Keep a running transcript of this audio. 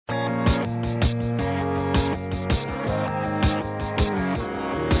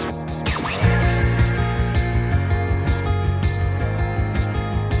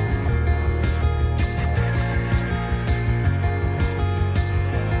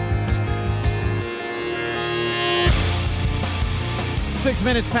6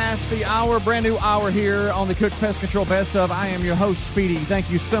 minutes past the hour, brand new hour here on the Cook's Pest Control Best Of. I am your host, Speedy. Thank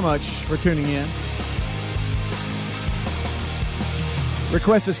you so much for tuning in.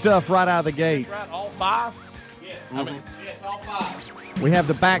 Requested stuff right out of the gate. Right, all five? Yes. Yes, all five. We have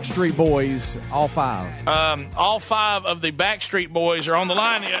the Backstreet Boys, all five. All five of the Backstreet Boys are on the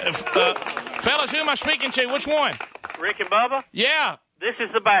line. Fellas, who am I speaking to? Which one? Rick and Bubba? Yeah. This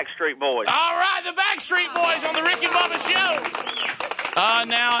is the Backstreet Boys. All right, the Backstreet Boys on the Rick and Bubba show. Is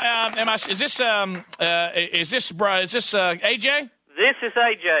this AJ? This is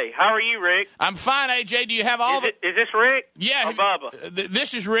AJ. How are you, Rick? I'm fine, AJ. Do you have all Is this Rick? Yeah. Or Bubba?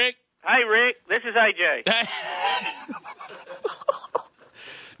 This is Rick. Hey, Rick. This is AJ.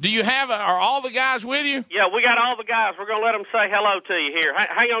 Do you have, are all the guys with you? Yeah, we got all the guys. We're going to let them say hello to you here.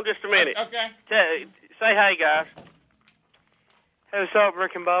 Hang on just a minute. Okay. Say hey, guys. Hey, what's up,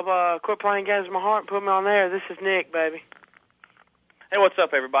 Rick and Bubba? Quit playing games with my heart and put me on there. This is Nick, baby. Hey, what's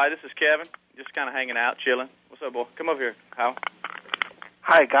up, everybody? This is Kevin. Just kind of hanging out, chilling. What's up, boy? Come over here, Hal.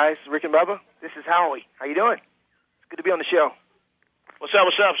 Hi, guys. Rick and Bubba. This is Howie. How you doing? It's good to be on the show. What's up?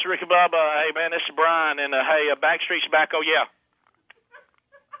 It's Rick and Bubba. Hey, man, this is Brian. And, hey, Backstreet's back. Oh, yeah.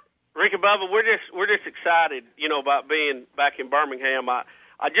 Rick and Bubba, we're just excited, about being back in Birmingham. I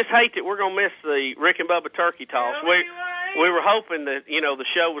just hate that we're going to miss the Rick and Bubba turkey toss. We were hoping that, the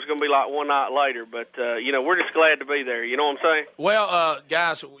show was going to be like one night later, but, we're just glad to be there. You know what I'm saying? Well,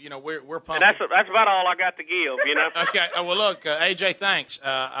 guys, we're pumped. And that's about all I got to give, Okay. Well, look, AJ, thanks.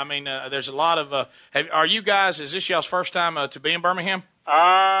 There's a lot of, are you guys, is this y'all's first time to be in Birmingham?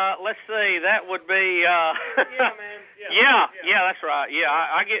 Let's see. That would be, Yeah, man. Yeah, that's right. Yeah,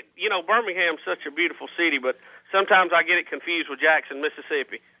 I get, Birmingham's such a beautiful city, but sometimes I get it confused with Jackson,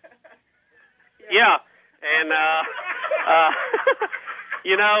 Mississippi. Yeah, and,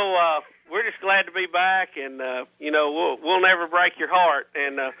 we're just glad to be back, and, we'll never break your heart.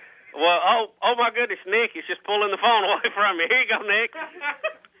 And, oh my goodness, Nick is just pulling the phone away from me. Here you go, Nick.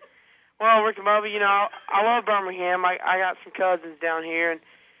 Well, Rick and Bubba, I love Birmingham. I got some cousins down here, and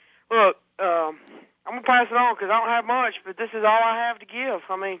look, I'm going to pass it on because I don't have much, but this is all I have to give.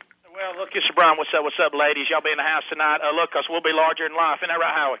 Well, look, Mr. Brian, what's up, ladies? Y'all be in the house tonight. Look, us, we'll be larger in life. Isn't that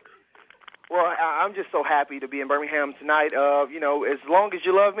right, Howie? Well, I'm just so happy to be in Birmingham tonight. As long as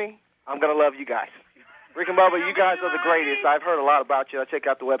you love me, I'm going to love you guys. Rick and Bubba, you guys are the greatest. I've heard a lot about you. I check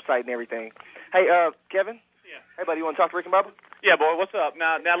out the website and everything. Hey, Kevin? Yeah. Hey, buddy, you want to talk to Rick and Bubba? Yeah, boy, what's up?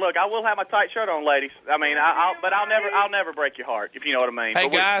 Now, look, I will have my tight shirt on, ladies. I mean, I'll never break your heart, if you know what I mean. Hey,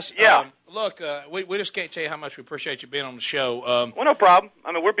 guys. Yeah. Look, we just can't tell you how much we appreciate you being on the show. Well, no problem.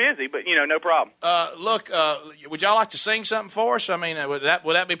 I mean, we're busy, but, no problem. Look, would y'all like to sing something for us? I mean, would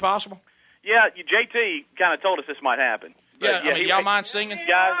that be possible? Yeah, JT kind of told us this might happen. But, y'all mind singing?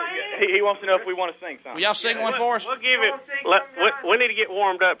 Guys, he wants to know if we want to sing something. Will y'all sing one for us? We'll give it. We need to get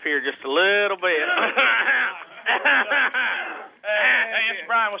warmed up here just a little bit. Hey, it's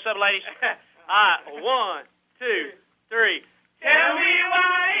Brian. What's up, ladies? All right, 1, 2, 3. Tell me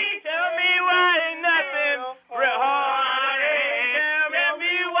why ain't nothing real hard. Tell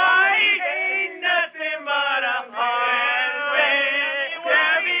me why ain't nothing but a heartbreak.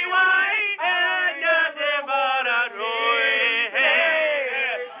 Tell me why ain't nothing but a dream.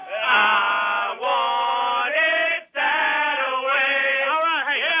 I want it that way. All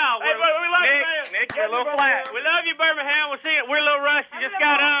right, we love you, Nick, you're a little flat. We love you, Birmingham. We're a little rusty. Just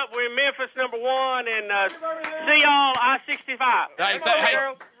got up. We're in Memphis, #1, and see y'all I-65. Hey,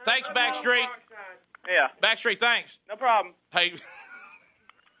 thanks, Backstreet. Yeah. Backstreet, thanks. No problem. Hey.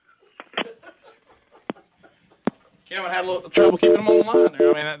 Kevin had a little trouble keeping them on the line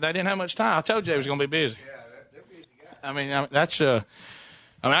there. I mean, they didn't have much time. I told you they was going to be busy. Yeah, they're busy guys. I mean, that's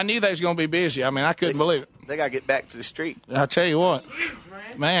I knew they was going to be busy. I mean, I couldn't believe it. They got to get back to the street. I'll tell you what,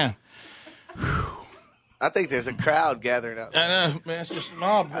 man. I think there's a crowd gathering out there. I know, man. It's just a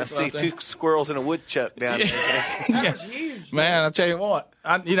mob. I see two squirrels and a woodchuck down there. Yeah. Huge, man, I'll tell you what.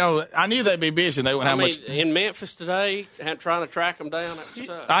 I knew they'd be busy. They wouldn't have much. In Memphis today, trying to track them down. That was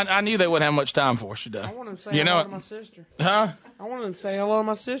tough. I knew they wouldn't have much time for us today. I want them to say hello to my sister. Huh? I want them to say hello to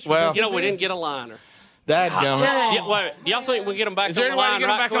my sister. Well, we didn't get a liner. Dadgummit. Do y'all think we get them back Is on there the any way to line get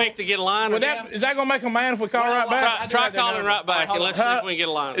them right back quick to get a liner? Is that going to make them mad if we call right back? Try calling right back, and let's see if we can get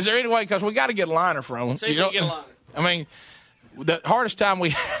a liner. Is there any way? Because we got to get a liner from them. See if we can get a liner. I mean, the hardest time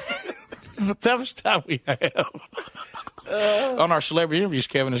the toughest time we have on our celebrity interviews,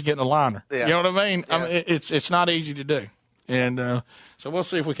 Kevin, is getting a liner. Yeah. You know what I mean? Yeah. I mean, it's not easy to do. And so we'll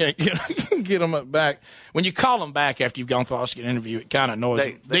see if we can't get them back. When you call them back after you've gone through an interview, it kind of annoys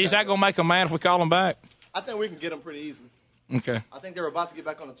them. Is that going to make them mad if we call them back? I think we can get them pretty easy. Okay. I think they're about to get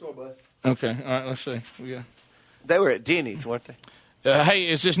back on the tour bus. Okay. All right, let's see. They were at Denny's, weren't they? Hey,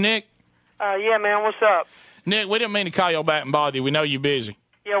 is this Nick? Yeah, man. What's up? Nick, we didn't mean to call you back and bother you. We know you're busy.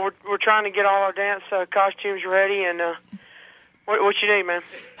 Yeah, we're trying to get all our dance costumes ready, and what you need, man?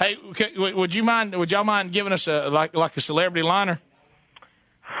 Hey, would y'all mind giving us like a celebrity liner?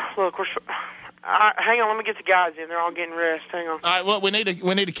 Look, hang on. Let me get the guys in. They're all getting rest. Hang on. All right. Well, we need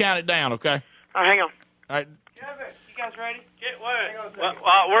to count it down. Okay. All right, hang on. All right. Kevin, you guys ready?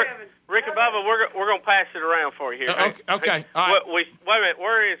 We're Rick and Bubba. We're gonna pass it around for you here. Okay. All right. Wait a minute.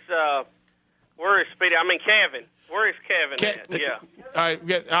 Where is Speedy? I mean Kevin. Where is Kevin at? Yeah. All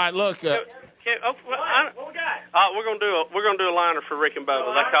right. Look. What we got? We're gonna do a liner for Rick and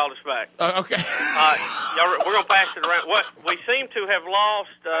Bubba. They called us back. Okay. We're gonna pass it around. What we seem to have lost.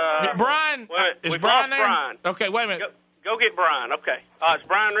 Brian. Is Brian there? Brian. Okay. Wait a minute. Go get Brian. Okay. Is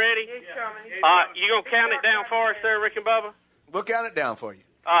Brian ready? He's coming. You gonna count it down for us there, Rick and Bubba? We'll count it down for you.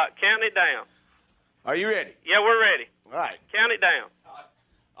 Count it down. Are you ready? Yeah, we're ready. All right. Count it down.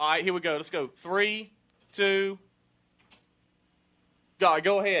 All right, here we go. Let's go. 3, 2.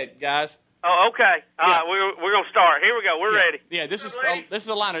 Go ahead, guys. Oh, okay. Yeah. We're gonna start. Here we go. We're ready. Yeah, this is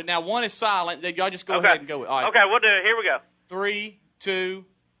a liner. Now one is silent. Y'all just go ahead and go. All right. Okay, we'll do it. Here we go. 3, 2.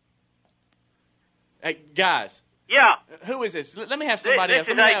 Hey, guys. Yeah. Who is this? Let me have somebody This else.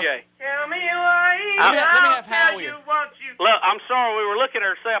 is Let me AJ. Tell me why. Let me have Howie. Look, I'm sorry. We were looking at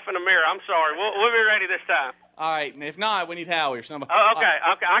ourselves in the mirror. I'm sorry. We'll be ready this time. All right, and if not, we need Howie or somebody. Oh, okay.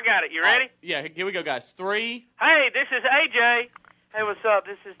 I got it. You ready? Right. Yeah, here we go, guys. 3. Hey, this is AJ. Hey, what's up?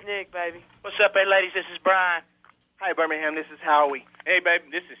 This is Nick, baby. What's up, hey, ladies? This is Brian. Hi, Birmingham. This is Howie. Hey, baby.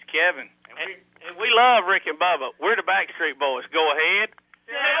 This is Kevin. And we love Rick and Bubba. We're the Backstreet Boys. Go ahead.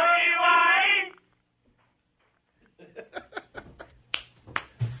 Tell me why.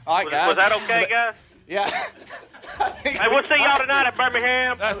 All right, guys. Was that okay, guys? Yeah. Hey, we'll see y'all tonight at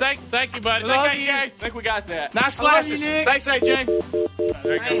Birmingham. Thank you, buddy. Love Thank you. AJ. I think we got that. Nice glasses. Thanks, AJ.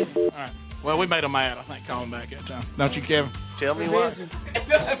 There you go. All right. Well, we made him mad, I think, calling back that time. Don't you, Kevin? Tell me what.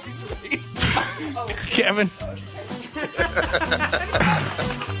 Kevin.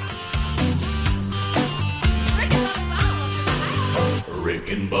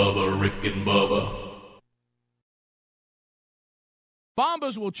 Rick and Bubba.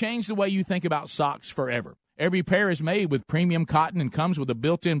 Bombas will change the way you think about socks forever. Every pair is made with premium cotton and comes with a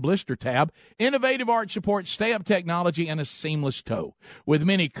built-in blister tab, innovative arch support, stay-up technology, and a seamless toe. With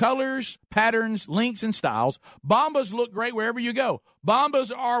many colors, patterns, lengths, and styles, Bombas look great wherever you go.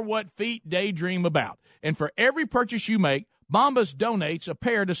 Bombas are what feet daydream about. And for every purchase you make, Bombas donates a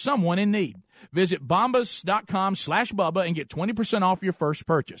pair to someone in need. Visit bombas.com/Bubba and get 20% off your first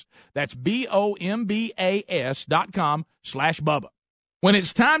purchase. That's BOMBAS.com/Bubba. When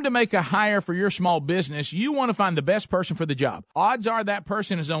it's time to make a hire for your small business, you want to find the best person for the job. Odds are that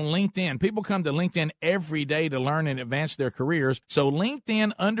person is on LinkedIn. People come to LinkedIn every day to learn and advance their careers, so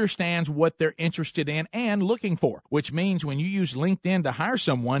LinkedIn understands what they're interested in and looking for, which means when you use LinkedIn to hire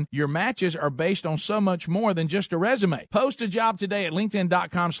someone, your matches are based on so much more than just a resume. Post a job today at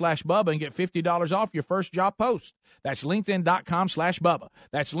linkedin.com/Bubba and get $50 off your first job post. That's linkedin.com/Bubba.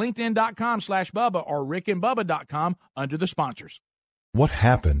 That's linkedin.com/Bubba or rickandbubba.com under the sponsors. What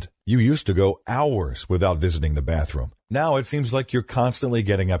happened? You used to go hours without visiting the bathroom. Now it seems like you're constantly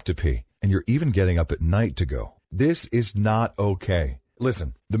getting up to pee, and you're even getting up at night to go. This is not okay.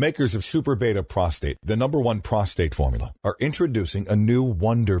 Listen, the makers of Super Beta Prostate, the #1 prostate formula, are introducing a new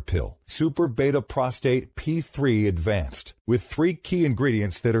wonder pill, Super Beta Prostate P3 Advanced, with 3 key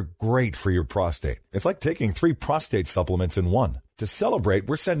ingredients that are great for your prostate. It's like taking 3 prostate supplements in one. To celebrate,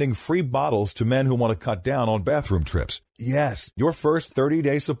 we're sending free bottles to men who want to cut down on bathroom trips. Yes, your first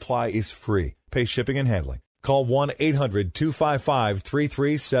 30-day supply is free. Pay shipping and handling. Call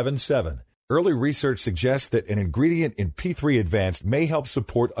 1-800-255-3377. Early research suggests that an ingredient in P3 Advanced may help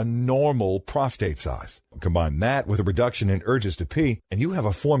support a normal prostate size. Combine that with a reduction in urges to pee, and you have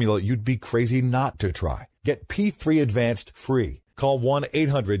a formula you'd be crazy not to try. Get P3 Advanced free. Call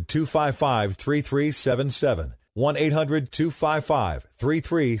 1-800-255-3377.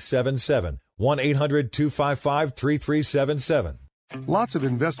 1-800-255-3377. 1-800-255-3377. Lots of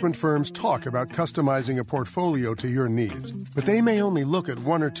investment firms talk about customizing a portfolio to your needs, but they may only look at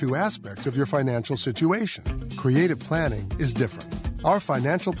one or two aspects of your financial situation. Creative planning is different. Our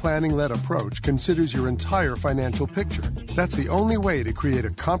financial planning-led approach considers your entire financial picture. That's the only way to create a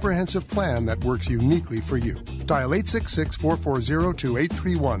comprehensive plan that works uniquely for you. Dial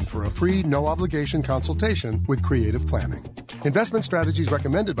 866-440-2831 for a free, no-obligation consultation with Creative Planning. Investment strategies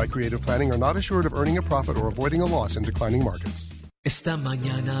recommended by Creative Planning are not assured of earning a profit or avoiding a loss in declining markets. Esta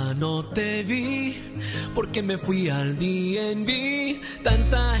mañana no te vi porque me fui al DNB.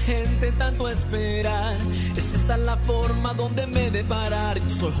 Tanta gente tanto esperar. Es esta la forma donde me he de parar.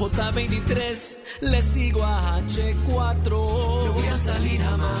 Soy J23, le sigo a H4. No voy a salir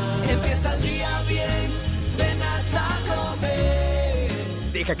jamás. Empieza el día bien, ven a Taco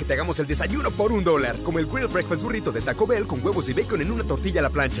Bell. Deja que te hagamos el desayuno por $1, como el Grill Breakfast Burrito de Taco Bell con huevos y bacon en una tortilla a la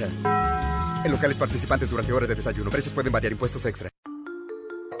plancha. En locales participantes durante horas de desayuno, precios pueden variar, impuestos extra.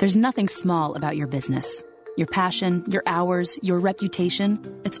 There's nothing small about your business. Your passion, your hours, your reputation,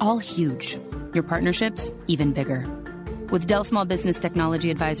 it's all huge. Your partnerships, even bigger. With Dell Small Business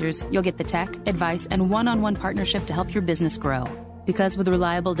Technology Advisors, you'll get the tech, advice, and one-on-one partnership to help your business grow. Because with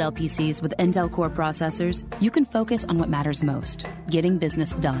reliable Dell PCs with Intel Core processors, you can focus on what matters most, getting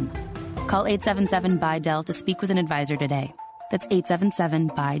business done. Call 877-BUY-DELL to speak with an advisor today. That's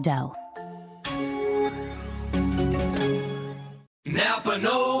 877-BUY-DELL. Napa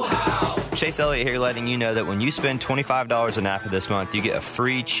know-how. Chase Elliott here, letting you know that when you spend $25 at Napa this month, you get a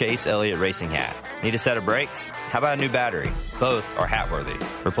free Chase Elliott racing hat. Need a set of brakes? How about a new battery? Both are hat-worthy.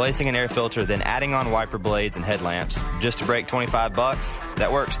 Replacing an air filter, then adding on wiper blades and headlamps just to break $25?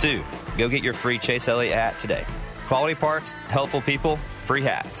 That works too. Go get your free Chase Elliott hat today. Quality parts, helpful people, free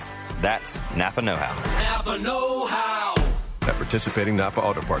hats. That's Napa know-how. Napa know-how. At participating Napa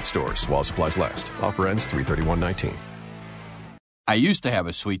Auto Parts stores while supplies last. Offer ends 3/31/19. I used to have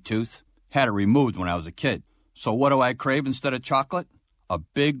a sweet tooth. Had it removed when I was a kid. So what do I crave instead of chocolate? A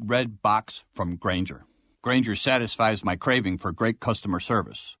big red box from Grainger. Grainger satisfies my craving for great customer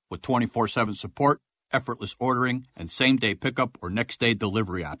service with 24/7 support, effortless ordering, and same-day pickup or next-day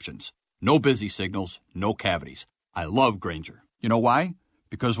delivery options. No busy signals, no cavities. I love Grainger. You know why?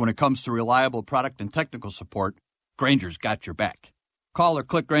 Because when it comes to reliable product and technical support, Grainger's got your back. Call or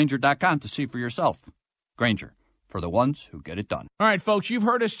click Grainger.com to see for yourself. Grainger, for the ones who get it done. All right, folks, you've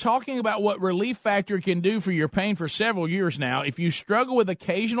heard us talking about what Relief Factor can do for your pain for several years now. If you struggle with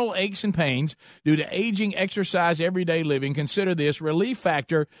occasional aches and pains due to aging, exercise, everyday living, consider this. Relief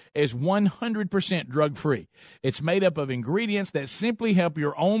Factor is 100% drug-free. It's made up of ingredients that simply help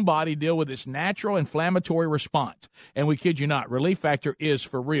your own body deal with its natural inflammatory response. And we kid you not, Relief Factor is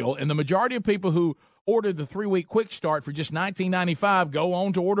for real. And the majority of people who ordered the 3-week quick start for just $19.95 go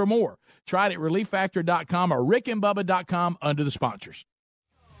on to order more. Try it at ReliefFactor.com or RickandBubba.com under the sponsors.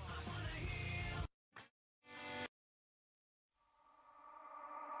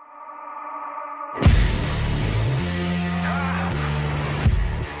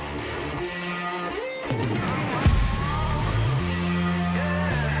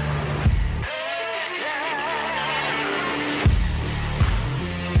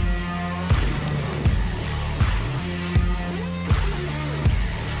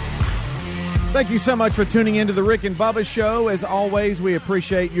 Thank you so much for tuning into the Rick and Bubba Show. As always, we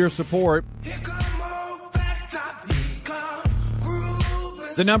appreciate your support.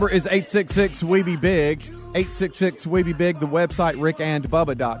 The number is 866-WE-BE-BIG, 866-WE-BE-BIG, the website,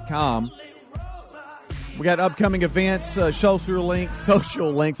 rickandbubba.com. We got upcoming events, social links,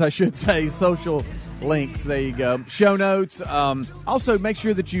 there you go. Show notes. Also, make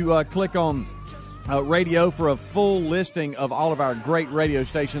sure that you click on radio for a full listing of all of our great radio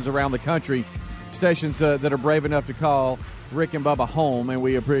stations around the country, stations that are brave enough to call Rick and Bubba home, and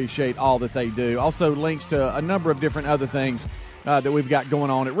we appreciate all that they do. Also, links to a number of different other things that we've got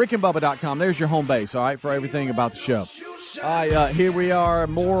going on at rickandbubba.com. There's your home base, all right, for everything about the show. All right, here we are,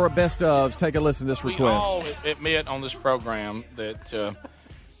 more best ofs. Take a listen to this request. We all admit on this program that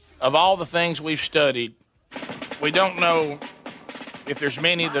of all the things we've studied, we don't know if there's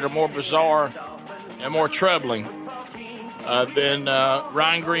many that are more bizarre and more troubling than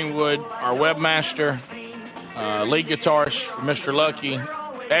Ryan Greenwood, our webmaster, lead guitarist for Mr. Lucky,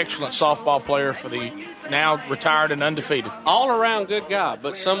 excellent softball player for the now retired and undefeated. All around good guy,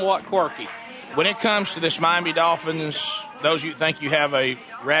 but somewhat quirky. When it comes to this Miami Dolphins, those of you who think you have a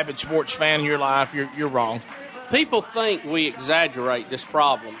rabid sports fan in your life, you're wrong. People think we exaggerate this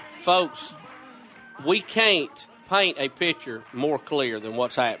problem. Folks, we can't paint a picture more clear than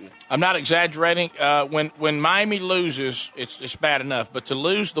what's happening. I'm not exaggerating. When Miami loses, it's bad enough. But to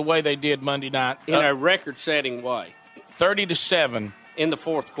lose the way they did Monday night, in a record-setting way, 30-7 in the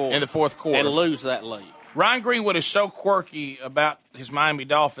fourth quarter, and lose that lead. Ryan Greenwood is so quirky about his Miami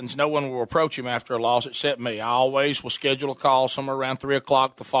Dolphins, no one will approach him after a loss except me. I always will schedule a call somewhere around 3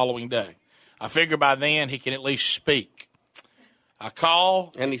 o'clock the following day. I figure by then he can at least speak. I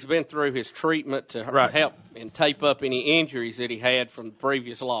call. And he's been through his treatment to help and tape up any injuries that he had from the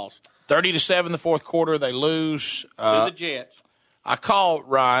previous loss. 30-7 the fourth quarter, they lose. To the Jets. I called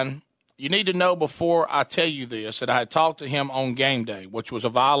Ryan. You need to know before I tell you this that I had talked to him on game day, which was a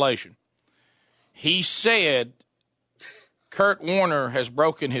violation. He said Kurt Warner has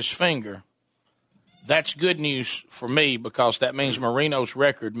broken his finger, that's good news for me because that means Marino's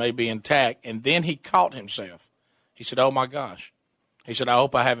record may be intact. And then he caught himself. He said, oh, my gosh. He said, I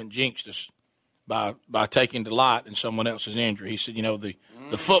hope I haven't jinxed us by taking delight in someone else's injury. He said,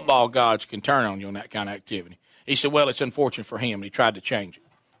 the football gods can turn on you on that kind of activity. He said, well, it's unfortunate for him, and he tried to change it.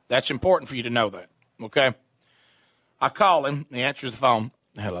 That's important for you to know that, okay? I call him. He answers the phone.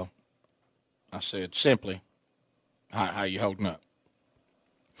 Hello. I said, simply, how you holding up?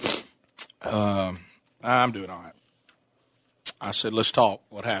 I'm doing all right. I said, let's talk.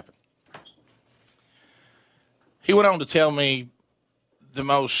 What happened? He went on to tell me the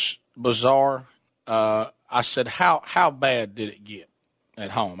most bizarre. I said, how bad did it get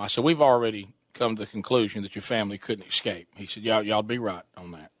at home? I said, we've already come to the conclusion that your family couldn't escape. He said, y'all be right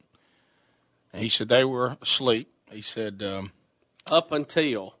on that. And he said, they were asleep. He said, up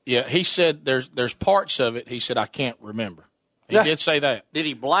until. Yeah, he said there's parts of it, he said, I can't remember. He did say that. Did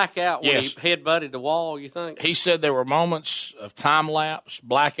he black out when Yes. he headbutted the wall, you think? He said there were moments of time lapse,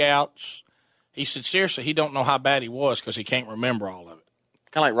 blackouts. He said, seriously, he don't know how bad he was because he can't remember all of it.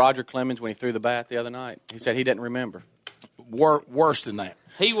 Kind of like Roger Clemens when he threw the bat the other night. He said he didn't remember. Worse than that.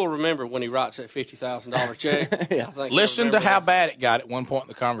 He will remember when he writes that $50,000 check. Yeah. I think Listen he'll to remember how that. bad it got at one point in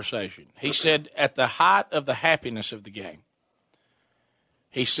the conversation. He said, at the height of the happiness of the game,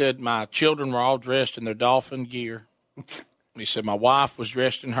 he said, my children were all dressed in their Dolphin gear. He said, my wife was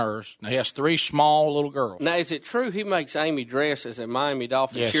dressed in hers. Now, he has 3 small little girls. Now, is it true he makes Amy dress as a Miami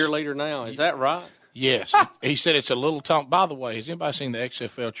Dolphin Yes. cheerleader now? Is that right? Yes. He said it's a little tongue. By the way, has anybody seen the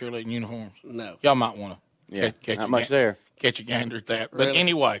XFL cheerleading uniforms? No. Y'all might want to Yeah, not much there. catch a gander at that. But Really?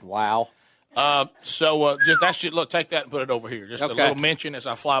 anyway. Wow. Look, take that and put it over here. Just a Okay. little mention as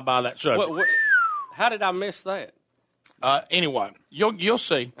I fly by that subject. How did I miss that? Anyway, you'll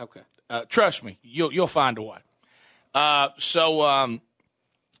see. Okay. Trust me, you'll find a way. So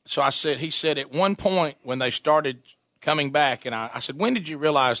I said, he said at one point when they started coming back, and I said, when did you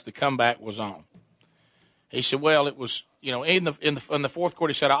realize the comeback was on? He said, well, it was, in the fourth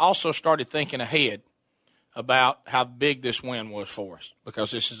quarter. He said, I also started thinking ahead about how big this win was for us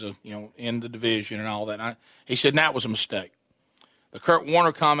because this is in the division and all that. He said, that was a mistake. The Kurt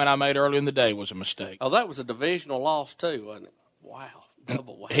Warner comment I made earlier in the day was a mistake. Oh, that was a divisional loss too, wasn't it? Wow.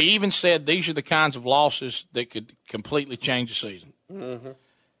 Double whammy. He even said these are the kinds of losses that could completely change the season. Mm-hmm.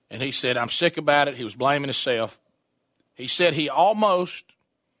 And he said, I'm sick about it. He was blaming himself. He said he almost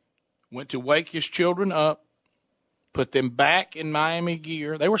went to wake his children up, put them back in Miami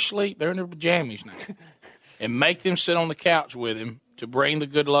gear. They were asleep. They're in their pajamas now. And make them sit on the couch with him to bring the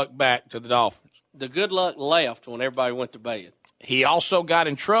good luck back to the Dolphins. The good luck left when everybody went to bed. He also got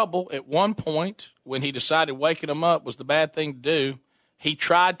in trouble at one point when he decided waking them up was the bad thing to do. He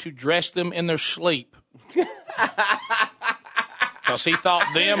tried to dress them in their sleep because he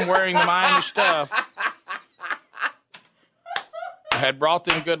thought them wearing the Miami stuff had brought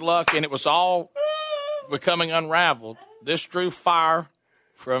them good luck, and it was all becoming unraveled. This drew fire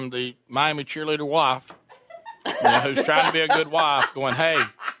from the Miami cheerleader wife, who's trying to be a good wife, going, hey,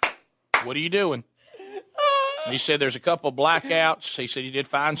 what are you doing? And he said there's a couple blackouts. He said he did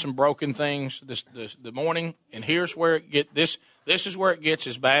find some broken things the morning, and here's where it get this is where it gets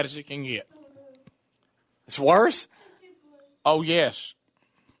as bad as it can get. It's worse? Oh, yes.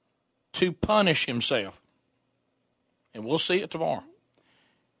 To punish himself. And we'll see it tomorrow.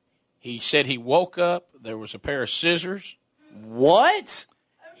 He said he woke up, there was a pair of scissors. What?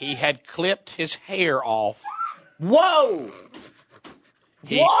 He had clipped his hair off. Whoa!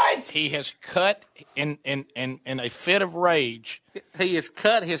 What? He has cut in a fit of rage. He has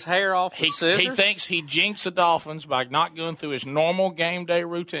cut his hair off with scissors? He thinks he jinxed the Dolphins by not going through his normal game day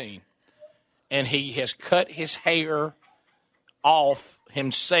routine. And he has cut his hair off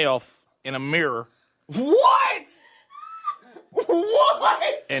himself in a mirror. What?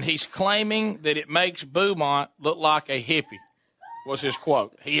 What? And he's claiming that it makes Beaumont look like a hippie, was his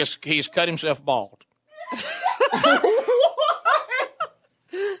quote. He has cut himself bald.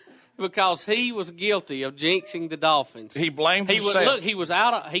 Because he was guilty of jinxing the Dolphins. He blamed himself. He was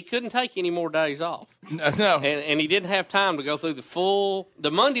out. He couldn't take any more days off. No. And he didn't have time to go through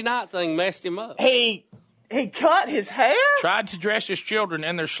the Monday night thing messed him up. He cut his hair? Tried to dress his children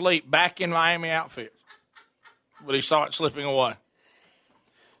in their sleep back in Miami outfits. But he saw it slipping away.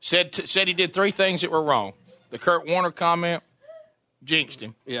 Said he did 3 things that were wrong. The Kurt Warner comment jinxed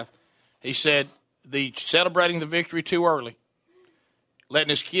him. Yeah. He said celebrating the victory too early. Letting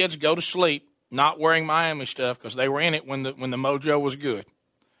his kids go to sleep, not wearing Miami stuff because they were in it when the mojo was good.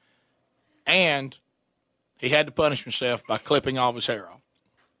 And he had to punish himself by clipping all his hair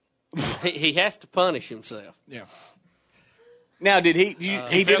off. He has to punish himself. Yeah. Now, did he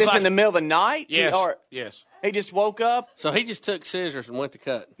did this like, in the middle of the night? Yes. Yes. He just woke up? So he just took scissors and went to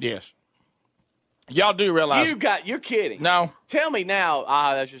cut. Yes. Y'all do realize. You're kidding. No. Tell me now.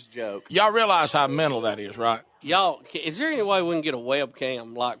 That's just a joke. Y'all realize how mental that is, right? Y'all, is there any way we can get a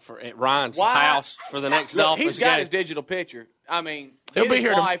webcam like at Ryan's house for the next Dolphins He's got game? his digital picture. I mean, He'll be his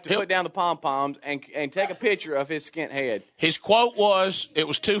here wife to put down the pom-poms and take a picture of his skint head. His quote was, it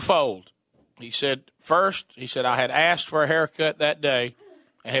was twofold. He said, first, I had asked for a haircut that day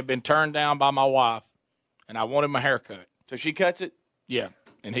and had been turned down by my wife, and I wanted my haircut. So she cuts it? Yeah.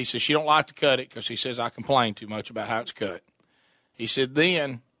 And he said she don't like to cut it because he says I complain too much about how it's cut. He said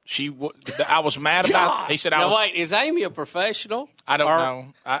then I was mad about it. He said, wait, is Amy a professional? I don't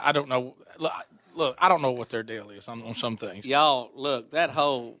know. I don't know. Look, I don't know what their deal is on some things. Y'all, look,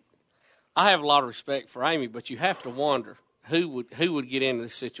 I have a lot of respect for Amy, but you have to wonder who would get into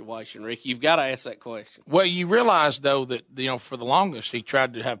this situation, Rick. You've got to ask that question. Well, you realize, though, that, for the longest he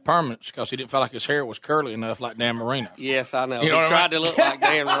tried to have permanence because he didn't feel like his hair was curly enough like Dan Marino. Yes, I know. You know he tried to look like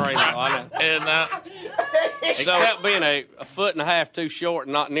Dan Marino. I know. And, except being a foot and a half too short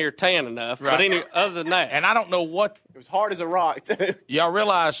and not near tan enough. Right. But anyway, other than that. And I don't know what. It was hard as a rock, too. Y'all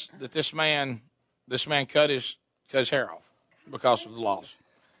realize that this man cut his hair off because of the loss.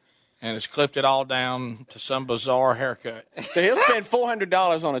 And has clipped it all down to some bizarre haircut. So he'll spend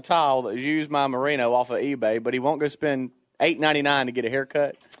 $400 on a towel that was used by Marino off of eBay, but he won't go spend $8.99 to get a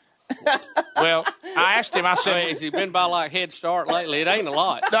haircut. Well, I asked him. I said, "Has he been by like Head Start lately? It ain't a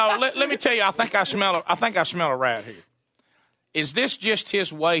lot." No, let me tell you. I think I smell a rat here. Is this just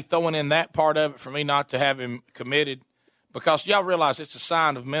his way throwing in that part of it for me not to have him committed? Because y'all realize it's a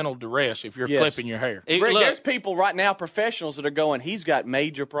sign of mental duress if you're clipping your hair. Rick, there's people right now, professionals, that are going, he's got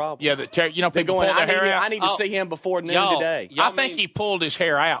major problems. Yeah, people pull their hair out. I need to see him before noon today. I think he pulled his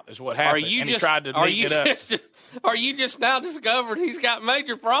hair out is what happened, and he tried to neaten it up. Are you just now discovered he's got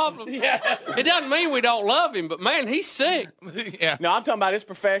major problems? Yeah. It doesn't mean we don't love him, but, man, he's sick. Yeah. No, I'm talking about it's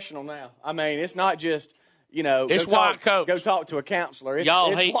professional now. I mean, it's not just... it's white coats. Go talk to a counselor.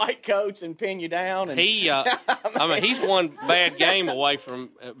 It's white coats and pin you down. And he's one bad game away from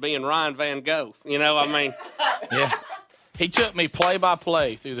being Ryan Van Gogh. Yeah. He took me play by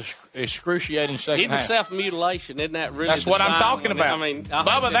play through the excruciating second half. Even self-mutilation, isn't that really? That's what I'm talking about.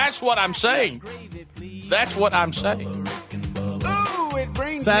 Bubba, that's what I'm saying. That's what I'm saying.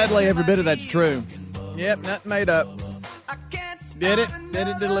 Sadly, every bit of that's true. Yep, nothing made up. Did it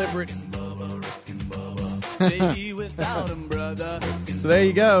deliberate. So there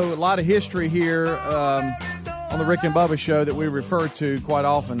you go. A lot of history here on the Rick and Bubba show that we refer to quite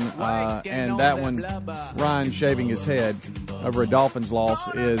often. And that one, Ryan shaving his head over a Dolphins loss,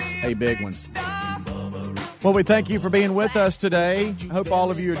 is a big one. Well, we thank you for being with us today. Hope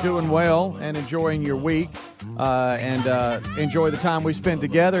all of you are doing well and enjoying your week. And enjoy the time we spend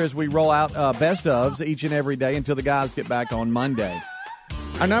together as we roll out best ofs each and every day until the guys get back on Monday.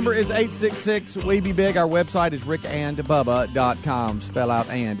 Our number is 866-WE-BE-BIG. Our website is rickandbubba.com. Spell out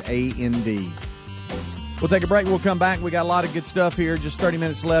and, A-N-D. We'll take a break. We'll come back. We got a lot of good stuff here. Just 30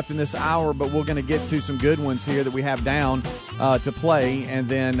 minutes left in this hour, but we're going to get to some good ones here that we have down to play, and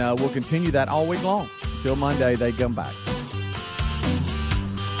then we'll continue that all week long until Monday they come back.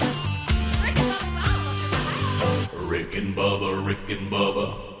 Rick and Bubba, Rick and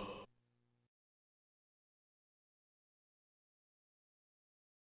Bubba.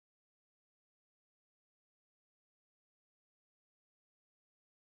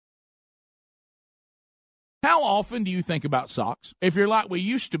 How often do you think about socks? If you're like we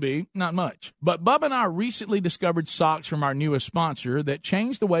used to be, not much. But Bubba and I recently discovered socks from our newest sponsor that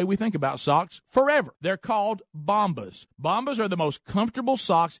changed the way we think about socks forever. They're called Bombas. Bombas are the most comfortable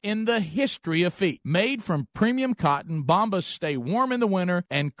socks in the history of feet. Made from premium cotton, Bombas stay warm in the winter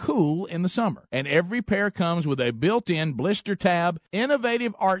and cool in the summer. And every pair comes with a built-in blister tab,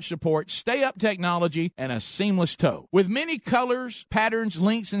 innovative arch support, stay-up technology, and a seamless toe. With many colors, patterns,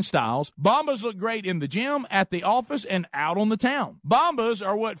 lengths, and styles, Bombas look great in the gym, at the office, and out on the town. Bombas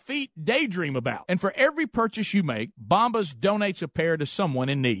are what feet daydream about. And for every purchase you make, Bombas donates a pair to someone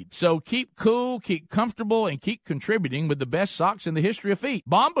in need. So keep cool, keep comfortable, and keep contributing with the best socks in the history of feet.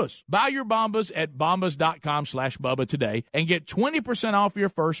 Bombas. Buy your Bombas at bombas.com/Bubba today and get 20% off your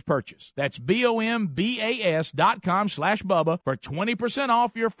first purchase. That's BOMBAS.com/Bubba for 20%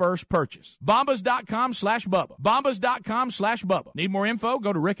 off your first purchase. Bombas.com/Bubba. Bombas.com/Bubba. Need more info?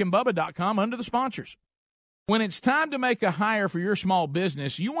 Go to rickandbubba.com under the sponsors. When it's time to make a hire for your small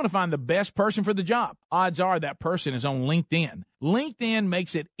business, you want to find the best person for the job. Odds are that person is on LinkedIn. LinkedIn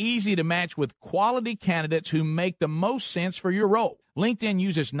makes it easy to match with quality candidates who make the most sense for your role. LinkedIn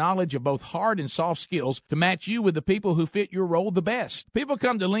uses knowledge of both hard and soft skills to match you with the people who fit your role the best. People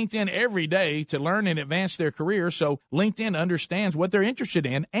come to LinkedIn every day to learn and advance their career, so LinkedIn understands what they're interested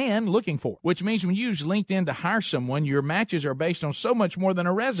in and looking for, which means when you use LinkedIn to hire someone, your matches are based on so much more than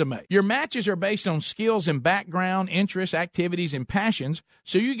a resume. Your matches are based on skills and background, interests, activities, and passions,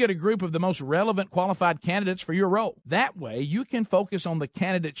 so you get a group of the most relevant qualified candidates for your role. That way, you can focus on the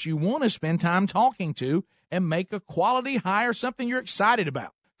candidates you want to spend time talking to and make a quality hire something you're excited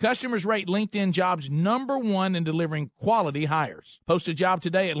about. Customers rate LinkedIn Jobs #1 in delivering quality hires. Post a job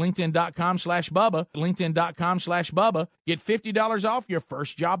today at LinkedIn.com/Bubba. LinkedIn.com/Bubba. Get $50 off your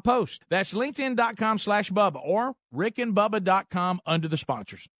first job post. That's LinkedIn.com/Bubba or RickandBubba.com under the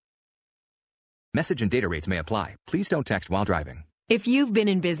sponsors. Message and data rates may apply. Please don't text while driving. If you've been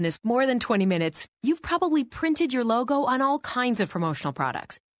in business more than 20 minutes, you've probably printed your logo on all kinds of promotional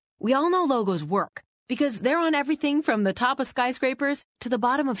products. We all know logos work, because they're on everything from the top of skyscrapers to the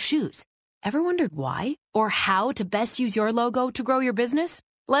bottom of shoes. Ever wondered why or how to best use your logo to grow your business?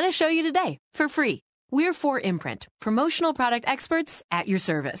 Let us show you today for free. We're 4imprint, promotional product experts at your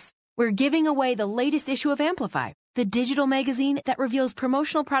service. We're giving away the latest issue of Amplify, the digital magazine that reveals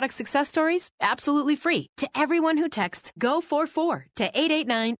promotional product success stories absolutely free to everyone who texts GO44 to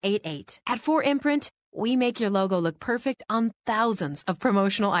 88988. At 4imprint, we make your logo look perfect on thousands of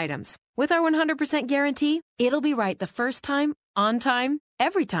promotional items. With our 100% guarantee, it'll be right the first time, on time,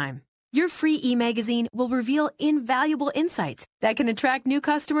 every time. Your free e-magazine will reveal invaluable insights that can attract new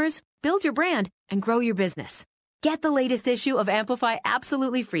customers, build your brand, and grow your business. Get the latest issue of Amplify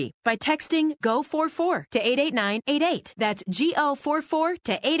absolutely free by texting GO44 to 88988. That's GO44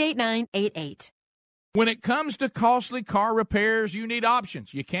 to 88988. When it comes to costly car repairs, you need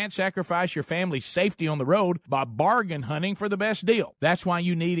options. You can't sacrifice your family's safety on the road by bargain hunting for the best deal. That's why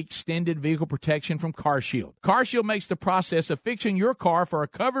you need extended vehicle protection from CarShield. CarShield makes the process of fixing your car for a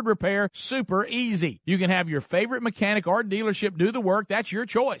covered repair super easy. You can have your favorite mechanic or dealership do the work. That's your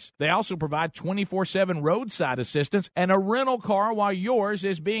choice. They also provide 24/7 roadside assistance and a rental car while yours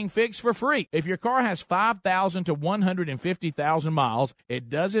is being fixed for free. If your car has 5,000 to 150,000 miles, it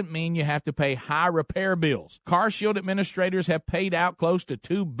doesn't mean you have to pay high repair bills. CarShield administrators have paid out close to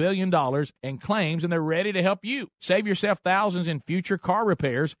 $2 billion in claims, and they're ready to help you. Save yourself thousands in future car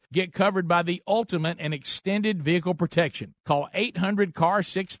repairs. Get covered by the ultimate and extended vehicle protection. Call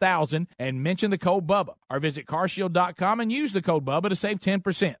 800-CAR-6000 and mention the code BUBBA, or visit carshield.com and use the code BUBBA to save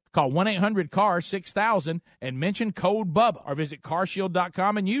 10%. Call 1-800-CAR-6000 and mention code BUBBA, or visit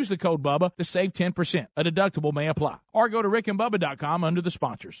carshield.com and use the code BUBBA to save 10%. A deductible may apply. Or go to rickandbubba.com under the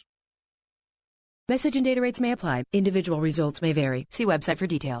sponsors. Message and data rates may apply. Individual results may vary. See website for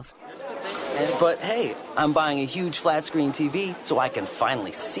details. But hey, I'm buying a huge flat screen TV so I can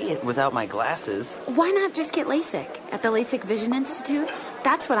finally see it without my glasses. Why not just get LASIK at the LASIK Vision Institute?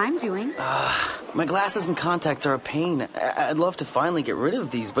 That's what I'm doing. My glasses and contacts are a pain. I'd love to finally get rid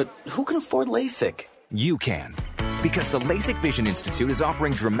of these, but who can afford LASIK? You can. Because the LASIK Vision Institute is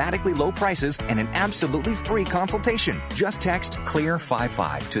offering dramatically low prices and an absolutely free consultation. Just text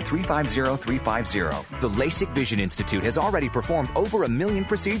CLEAR55 to 350350. The LASIK Vision Institute has already performed over 1 million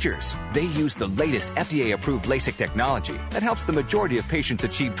procedures. They use the latest FDA-approved LASIK technology that helps the majority of patients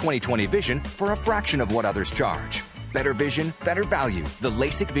achieve 20/20 vision for a fraction of what others charge. Better vision, better value. The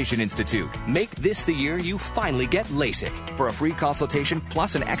LASIK Vision Institute. Make this the year you finally get LASIK. For a free consultation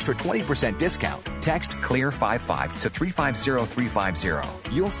plus an extra 20% discount, text CLEAR55 to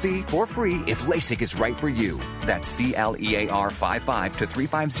 350350. You'll see for free if LASIK is right for you. That's CLEAR55 to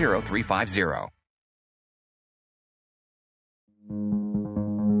 350350.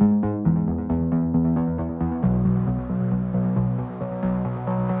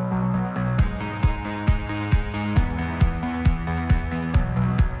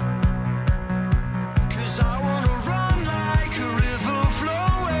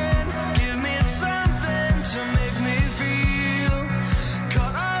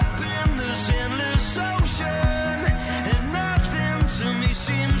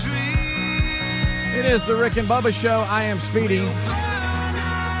 It is the Rick and Bubba Show. I am Speedy.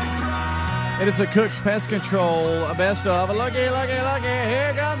 It is a Cook's Pest Control, a best of. Looky,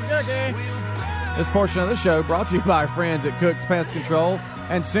 here comes Cookie. This portion of the show brought to you by our friends at Cook's Pest Control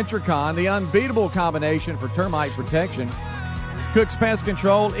and Centricon, the unbeatable combination for termite protection. Cook's Pest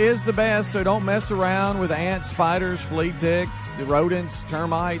Control is the best, so don't mess around with ants, spiders, flea ticks, the rodents,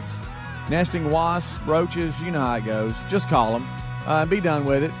 termites, nesting wasps, roaches. You know how it goes. Just call them and be done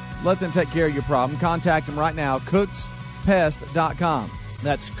with it. Let them take care of your problem. Contact them right now, cookspest.com.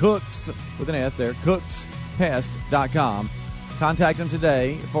 That's Cooks, with an S there, cookspest.com. Contact them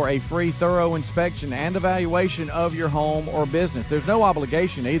today for a free thorough inspection and evaluation of your home or business. There's no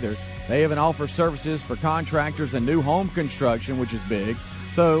obligation either. They even offer services for contractors and new home construction, which is big.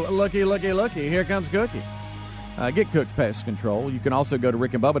 So looky, here comes Cookie. Get Cook's Pest Control. You can also go to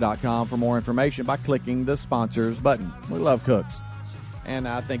rickandbubba.com for more information by clicking the sponsors button. We love Cooks, and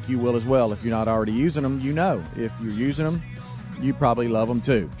I think you will as well. If you're not already using them, you know. If you're using them, you probably love them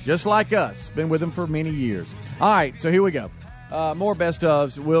too. Just like us. Been with them for many years. All right, so here we go. More best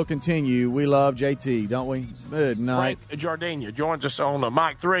ofs will continue. We love JT, don't we? Good night. Frank Jardina joins us on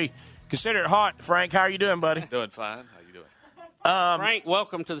Mike 3. Consider it hot. Frank, how are you doing, buddy? Doing fine. How you doing? Frank,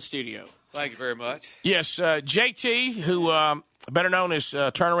 welcome to the studio. Thank you very much. Yes, JT, who better known as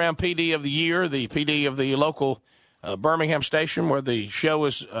Turnaround PD of the Year, the PD of the local Birmingham station where the show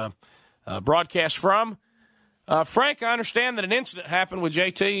is broadcast from. Frank, I understand that an incident happened with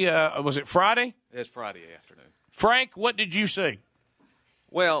JT. Was it Friday? It's Friday afternoon. Frank, what did you see?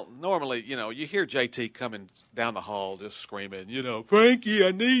 Well, normally, you hear JT coming down the hall just screaming, Frankie,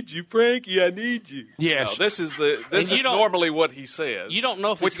 I need you. Frankie, I need you. Yes. This is normally what he says. You don't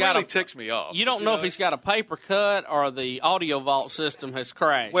know if which he's got really ticks me off. You don't know if he's got a paper cut or the audio vault system has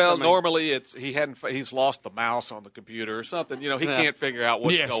crashed. Well, normally he's lost the mouse on the computer or something. He can't figure out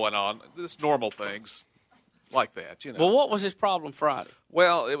what's going on. It's normal things like that. Well, what was his problem Friday?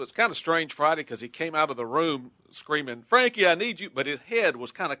 Well, it was kind of strange Friday because he came out of the room screaming, Frankie, I need you, but his head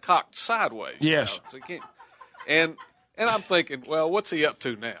was kind of cocked sideways. Yes. So he can't, and I'm thinking, well, what's he up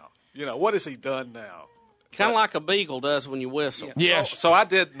to now? What has he done now? Kind of like a beagle does when you whistle. Yeah. Yes. So I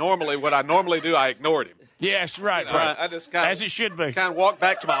did what I normally do. I ignored him. Yes, right. I just as it should be. Kind of walked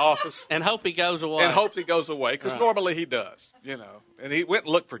back to my office. And hope he goes away. Because normally he does, And he went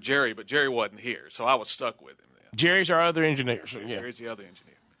and looked for Jerry, but Jerry wasn't here, so I was stuck with him. Jerry's our other engineer. So yeah. Jerry's the other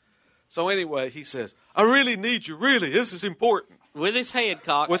engineer. So anyway, he says, I really need you, really. This is important. With his head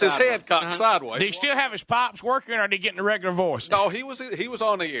cocked sideways. Did he still have his pops working, or did he get in a regular voice? No, he was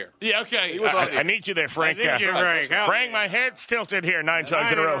on the air. Yeah, okay. He was on the air. I need you there, Frank. I need you, Frank. Frank, my head's tilted here 9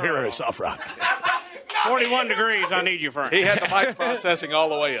 times in a row. Here is soft rock. 41 degrees, I need you, Frank. He had the mic processing all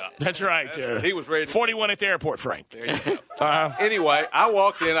the way up. That's right. He was ready. 41 at the airport, Frank. There you go. Anyway, I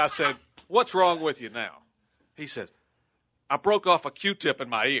walked in. I said, what's wrong with you now? He says, I broke off a Q-tip in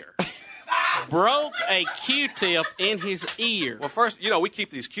my ear. Broke a Q-tip in his ear. Well, first, we keep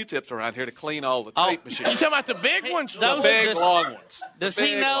these Q-tips around here to clean all the tape machines. You talking about the big ones? The big, long ones. Does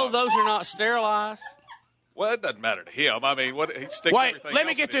he know those are not sterilized? Well, it doesn't matter to him. I mean, he sticks everything let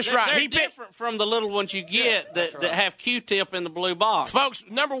me get this right. They're different from the little ones you get that have Q-tip in the blue box. Folks,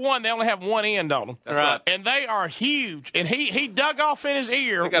 number one, they only have one end on them. That's right. And they are huge. And he dug off in his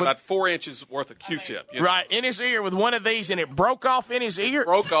ear. He got about 4 inches worth of Q-tip. Right, in his ear with one of these, and it broke off in his ear?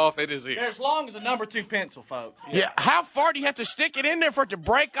 Broke off in his ear. They're as long as a number 2 pencil, folks. Yeah. How far do you have to stick it in there for it to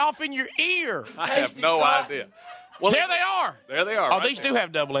break off in your ear? I have no idea. Well, there they are. There they are. Oh, these do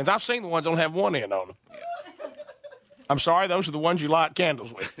have double ends. I've seen the ones that don't have one end on them. Yeah. I'm sorry, those are the ones you light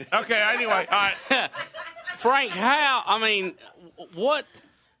candles with. Okay, anyway, all right. Frank, what?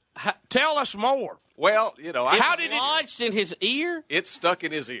 Tell us more. Well, how did it lodged in his ear? It's stuck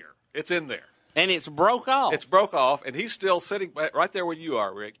in his ear. It's in there. And it's broke off. It's broke off, and he's still sitting right there where you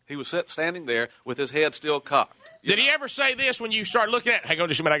are, Rick. He was standing there with his head still cocked. Did he ever say this when you start looking at, hang on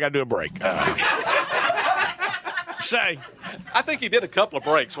just a minute, I got to do a break. Say. I think he did a couple of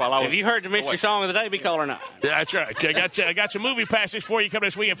breaks while I was. Have you heard the mystery song of the day? Be Call or Not. Yeah, that's right. I got some movie passes for you coming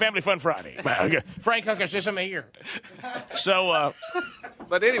this weekend, Family Fun Friday. Frank Hunkers, just in my ear. So,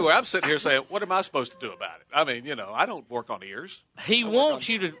 but anyway, I'm sitting here saying, what am I supposed to do about it? I mean, I don't work on ears. He wants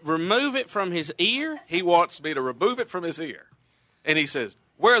you to remove it from his ear? He wants me to remove it from his ear. And he says,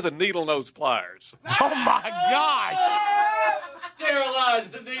 where are the needle nose pliers? Oh, my gosh. Sterilize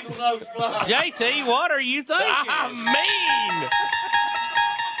the needle nose pliers. JT, what are you thinking? I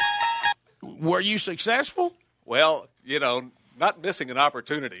mean. Were you successful? Well, not missing an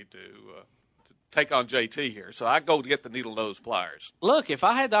opportunity to take on JT here. So I go to get the needle nose pliers. Look, if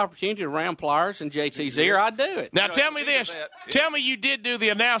I had the opportunity to ram pliers in JT's ear, I'd do it. Now, tell me this. Tell me you did do the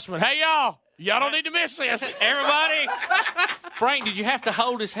announcement. Hey, y'all don't need to miss this. Everybody. Frank, did you have to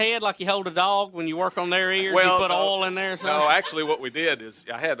hold his head like you hold a dog when you work on their ears? Well, you put oil in there or something? No, actually what we did is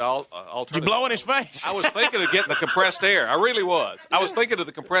I had alternative. Did you blow in his face? I was thinking of getting the compressed air. I really was. I was thinking of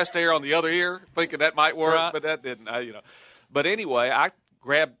the compressed air on the other ear, thinking that might work, but that didn't. But anyway, I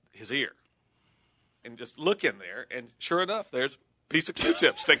grabbed his ear and just look in there, and sure enough, there's a piece of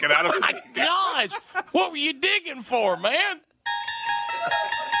Q-tip sticking out of his ear. My gosh! What were you digging for, man?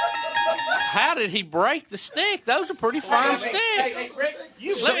 How did he break the stick? Those are pretty firm sticks.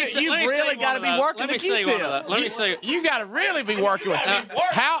 You've really got to be working the Q-tip. Let me see. You got to really be working with it.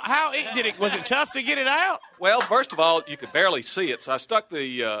 How did it? Was it tough to get it out? Well, first of all, you could barely see it, so I stuck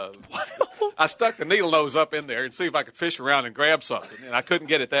the needle nose up in there and see if I could fish around and grab something, and I couldn't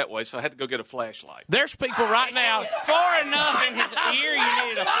get it that way, so I had to go get a flashlight. There's people right now. Far enough in his ear, you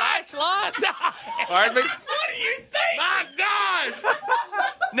needed a flashlight. Pardon me? What do you think? My gosh!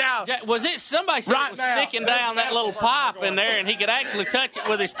 Now, was it somebody said it was sticking down that little pipe in there, and he could actually touch it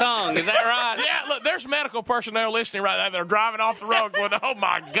with his tongue? Is that right? Yeah. Look, there's medical personnel listening right now that are driving off the road going, "Oh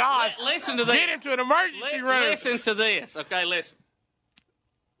my gosh!" Listen to this. Get him to an emergency room. Listen to this. Okay, listen.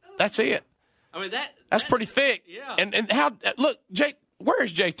 That's it. I mean that's pretty thick. Yeah. And how? Look,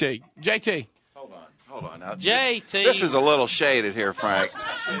 where's JT? JT. Hold on. Now, JT. This is a little shaded here, Frank.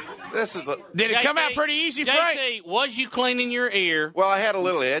 This is. Did it come out pretty easy, Frank? JT, was you cleaning your ear? Well, I had a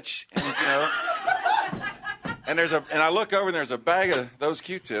little itch, and and I look over and there's a bag of those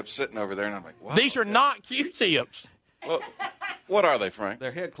Q-tips sitting over there, and I'm like, what? These are not Q-tips. Well, what are they, Frank?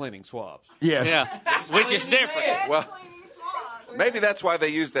 They're head cleaning swabs. Yes. Yeah, which is different. Well, maybe that's why they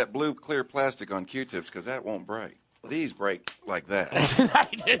use that blue clear plastic on Q-tips, because that won't break. These break like that. I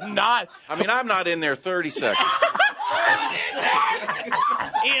did not. I mean, I'm not in there 30 seconds.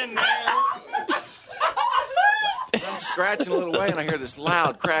 In there. I'm scratching a little way, and I hear this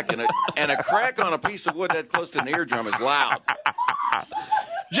loud crack, and a crack on a piece of wood that close to an eardrum is loud.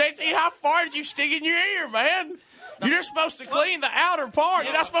 JT, how far did you stick in your ear, man? You're just supposed to clean the outer part.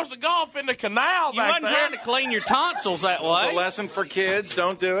 You're not supposed to go off in the canal You back wasn't there. trying to clean your tonsils that way. It's a lesson for kids.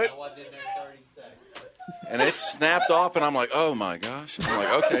 Don't do it. And it snapped off, and I'm like, oh my gosh. I'm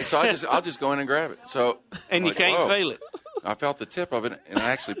like, okay, so I'll just go in and grab it. So and you can't feel it. I felt the tip of it, and I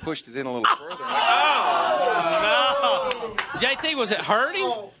actually pushed it in a little further. Oh, no. JT, was it hurting?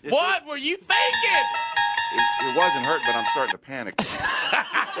 What were you thinking? It wasn't hurt, but I'm starting to panic.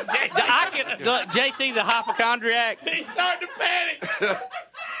 JT, the hypochondriac. He's starting to panic.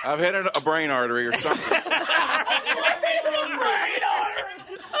 I've hit a brain artery or something.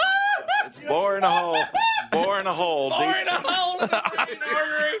 It's boring a hole. Boring a hole. Boring a hole in the brain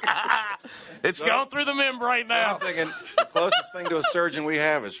artery. It's gone through the membrane now. I'm thinking the closest thing to a surgeon we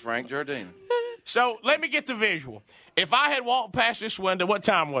have is Frank Giardina. So let me get the visual. If I had walked past this window, what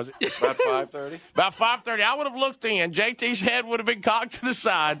time was it? About 5:30. About 5:30. I would have looked in. JT's head would have been cocked to the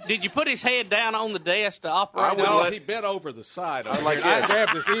side. Did you put his head down on the desk to operate? He bent over the side. I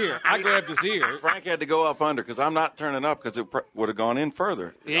grabbed his ear. Frank had to go up under because I'm not turning up because it would have gone in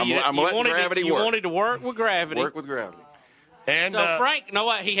further. Yeah, I'm letting gravity work. You wanted to work with gravity. Work with gravity. And so Frank, you know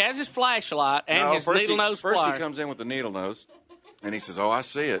what? He has his flashlight and his needle nose pliers. First he comes in with the needle nose, and he says, "Oh, I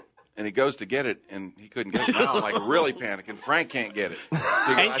see it." And he goes to get it, and he couldn't get it. Now I'm like really panicking. Frank can't get it.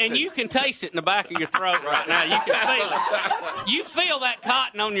 And you can taste it in the back of your throat right now. You can feel it. You feel that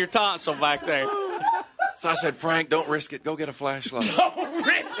cotton on your tonsil back there. So I said, Frank, don't risk it. Go get a flashlight. Don't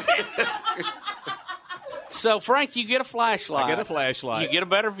risk it. So, Frank, you get a flashlight. I get a flashlight. You get a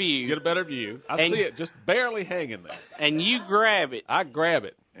better view. I see it just barely hanging there. And you grab it. I grab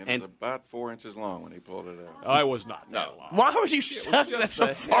it. And it was about 4 inches long when he pulled it out. Oh, it was not that long. Why were you stuck that so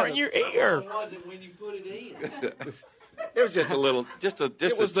far in your ear? Was it when you put it in? It was just a little, just the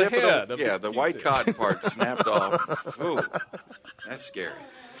tip of the white cotton part snapped off. Ooh, that's scary.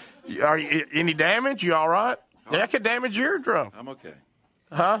 Are you any damage? You all right? That could damage your eardrum. I'm okay.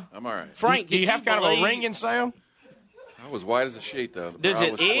 Huh? I'm all right. Frank, do you have kind of a ringing sound? I was white as a sheet, though. Does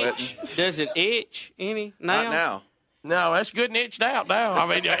it itch? Does it itch any now? Not now. No, that's good and itched out now. I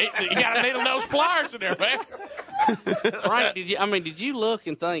mean, you got a needle nose pliers in there, man. Frank, did you look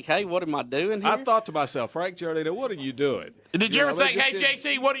and think, hey, what am I doing here? I thought to myself, Frank Giardina, what are you doing? Did you ever think, hey,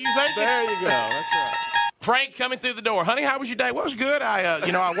 JT, what are you thinking? There you go. That's right. Frank coming through the door. Honey, how was your day? Well, it was good.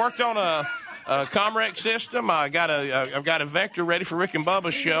 I worked on a Comrec system. I've got a Vector ready for Rick and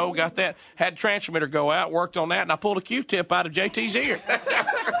Bubba's show. Got that. Had transmitter go out. Worked on that, and I pulled a Q-tip out of JT's ear.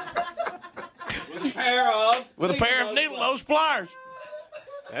 With a pair of needle nose pliers.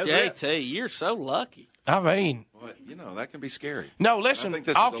 That's JT, you're so lucky. I mean, well, that can be scary. No, listen.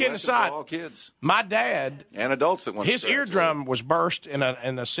 All kidding aside, all kids, my dad and adults that want his eardrum was burst in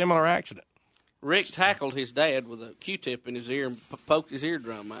a similar accident. Rick tackled his dad with a Q-tip in his ear and poked his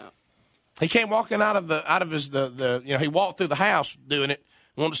eardrum out. He came walking out of his he walked through the house doing it.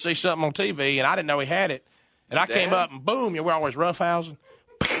 Wanted to see something on TV, and I didn't know he had it. And I came up and boom, we're always roughhousing.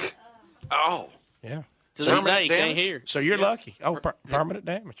 Oh. Yeah. To this day, you can't hear. So you're lucky. Oh, permanent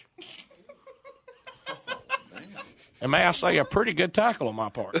damage. And may I say, a pretty good tackle on my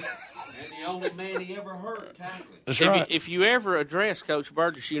part. The only man he ever hurt tackling. That's right. If you ever address Coach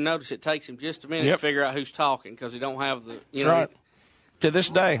Burgess, you notice it takes him just a minute to figure out who's talking because he don't have the. That's right. To this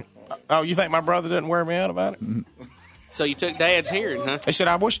day. Oh, you think my brother didn't wear me out about it? Mm-hmm. So you took Dad's hearing, huh? He said,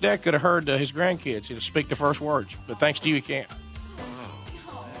 I wish Dad could have heard his grandkids. He'd speak the first words. But thanks to you, he can't.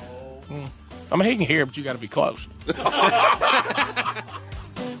 I mean, he can hear, but you got to be close.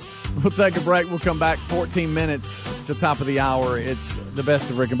 We'll take a break. We'll come back 14 minutes to top of the hour. It's the best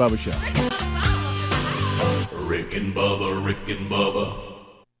of Rick and Bubba Show. Rick and Bubba, Rick and Bubba.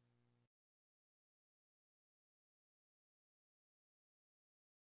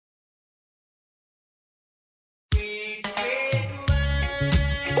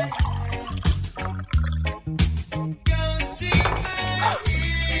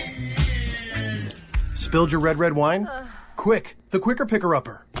 Spilled your red wine? Quick, the Quicker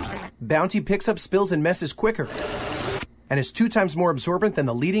Picker-Upper. Bounty picks up spills and messes quicker and is 2 times more absorbent than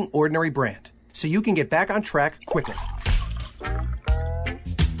the leading Ordinary brand, so you can get back on track quicker.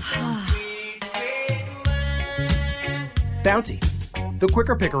 Bounty, the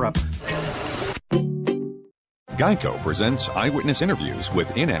Quicker Picker-Upper. Geico presents eyewitness interviews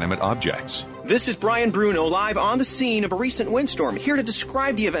with inanimate objects. This is Brian Bruno live on the scene of a recent windstorm, here to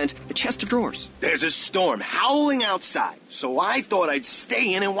describe the event, The Chest of Drawers. There's a storm howling outside, so I thought I'd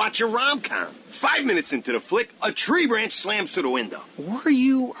stay in and watch a rom-com. 5 minutes into the flick, a tree branch slams through the window. Were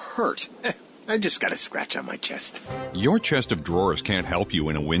you hurt? I just got a scratch on my chest. Your chest of drawers can't help you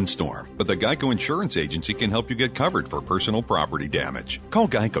in a windstorm, but the Geico Insurance Agency can help you get covered for personal property damage. Call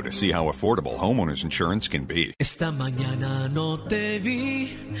Geico to see how affordable homeowners insurance can be. Esta mañana no te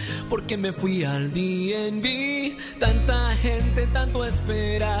vi porque me fui al DNB. Tanta gente, tanto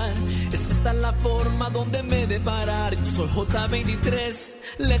esperar. Es esta la forma donde me de parar. Soy J23,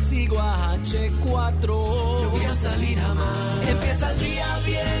 le sigo a H4. No voy a salir jamás. Empieza el día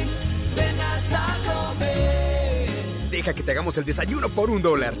bien. Deja que te hagamos el desayuno por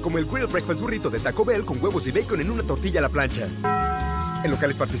 $1, como el Grilled Breakfast Burrito de Taco Bell con huevos y bacon en una tortilla a la plancha. En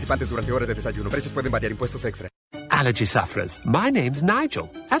locales participantes durante horas de desayuno. Precios pueden variar, impuestos extra. Allergy sufferers, my name's Nigel.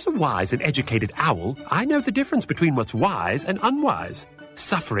 As a wise and educated owl, I know the difference between what's wise and unwise.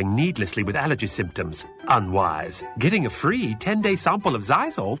 Suffering needlessly with allergy symptoms, unwise. Getting a free 10-day sample of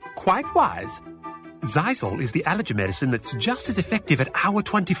Zysol, quite wise. Zysol is the allergy medicine that's just as effective at hour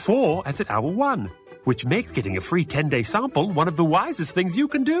 24 as at hour 1, which makes getting a free 10-day sample one of the wisest things you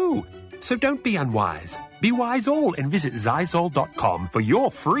can do. So don't be unwise. Be wise all and visit Zysol.com for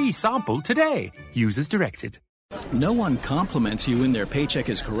your free sample today. Use as directed. No one compliments you when their paycheck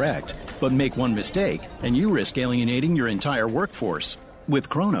is correct, but make one mistake and you risk alienating your entire workforce. With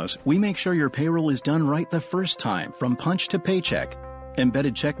Kronos, we make sure your payroll is done right the first time, from punch to paycheck.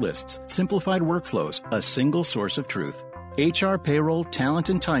 Embedded checklists, simplified workflows, a single source of truth. HR, payroll, talent,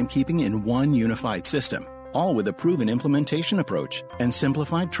 and timekeeping in one unified system, all with a proven implementation approach and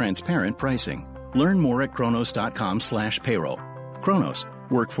simplified, transparent pricing. Learn more at Kronos.com/payroll. Kronos,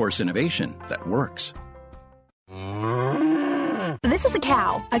 workforce innovation that works. This is a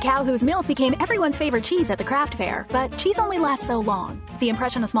cow whose milk became everyone's favorite cheese at the craft fair. But cheese only lasts so long. The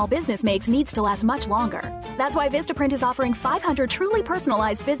impression a small business makes needs to last much longer. That's why Vistaprint is offering 500 truly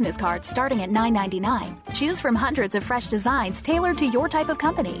personalized business cards starting at $9.99. Choose from hundreds of fresh designs tailored to your type of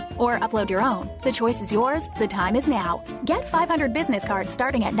company, or upload your own. The choice is yours. The time is now. Get 500 business cards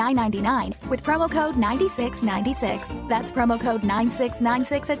starting at $9.99 with promo code 9696. That's promo code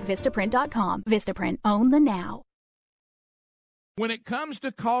 9696 at Vistaprint.com. Vistaprint. Own the now. When it comes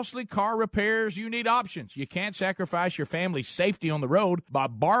to costly car repairs, you need options. You can't sacrifice your family's safety on the road by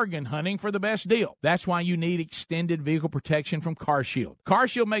bargain hunting for the best deal. That's why you need extended vehicle protection from CarShield.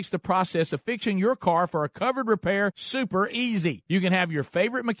 CarShield makes the process of fixing your car for a covered repair super easy. You can have your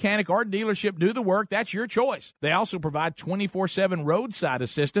favorite mechanic or dealership do the work. That's your choice. They also provide 24/7 roadside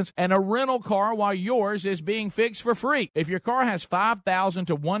assistance and a rental car while yours is being fixed for free. If your car has 5,000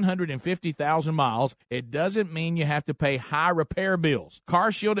 to 150,000 miles, it doesn't mean you have to pay high repair bills.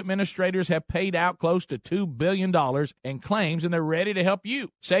 CarShield administrators have paid out close to $2 billion in claims, and they're ready to help you.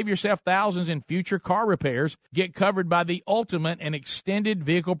 Save yourself thousands in future car repairs. Get covered by the ultimate and extended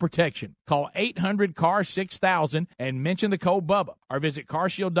vehicle protection. Call 800-CAR-6000 and mention the code BUBBA, or visit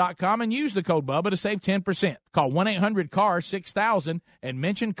carshield.com and use the code BUBBA to save 10%. Call 1-800-CAR-6000 and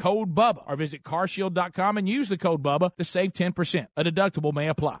mention code BUBBA, or visit carshield.com and use the code BUBBA to save 10%. A deductible may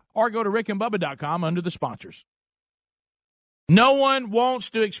apply. Or go to rickandbubba.com under the sponsors. No one wants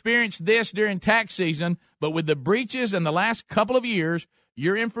to experience this during tax season, but with the breaches in the last couple of years,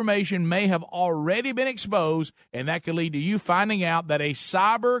 your information may have already been exposed, and that could lead to you finding out that a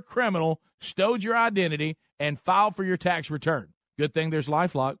cyber criminal stole your identity and filed for your tax return. Good thing there's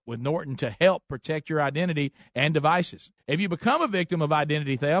LifeLock with Norton to help protect your identity and devices. If you become a victim of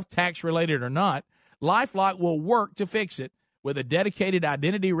identity theft, tax-related or not, LifeLock will work to fix it with a dedicated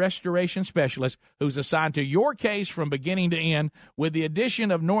identity restoration specialist who's assigned to your case from beginning to end. With the addition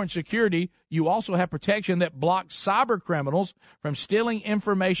of Norton Security, you also have protection that blocks cyber criminals from stealing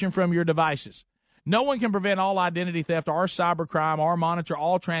information from your devices. No one can prevent all identity theft or cybercrime or monitor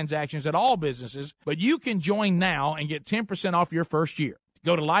all transactions at all businesses, but you can join now and get 10% off your first year.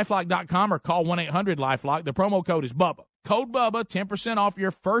 Go to LifeLock.com or call 1-800-LifeLock. The promo code is BUBBA. Code BUBBA, 10% off your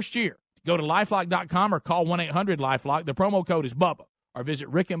first year. Go to LifeLock.com or call 1-800-LifeLock. The promo code is BUBBA. Or visit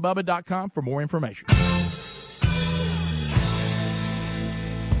rickandbubba.com for more information.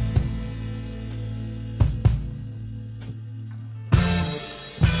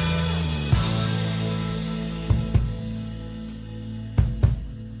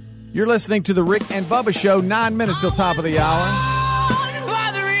 You're listening to the Rick and Bubba Show, 9 minutes till top of the hour.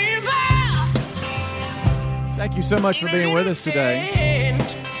 Thank you so much for being with us today.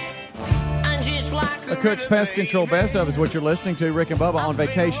 The Cook's Pest Control Best Of is what you're listening to. Rick and Bubba on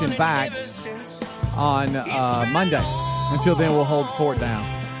vacation back on Monday. Until then, we'll hold the fort down.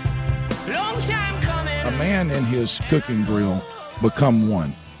 A man and his cooking grill become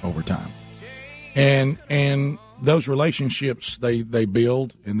one over time. And those relationships they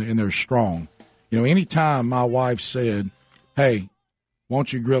build and they're strong. You know, anytime my wife said, "Hey,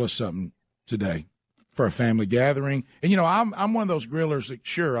 won't you grill us something today for a family gathering?" And you know, I'm one of those grillers that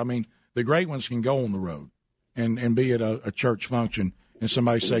sure, I mean, the great ones can go on the road and be at a church function and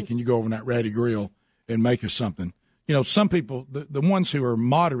somebody say, "Can you go over in that Ratty Grill and make us something?" You know, some people, the ones who are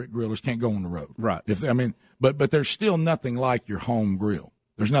moderate grillers can't go on the road. Right. But there's still nothing like your home grill.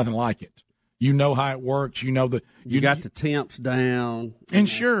 There's nothing like it. You know how it works. You know you got the temps down, and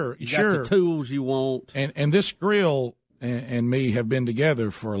sure, got the tools you want. And this grill and me have been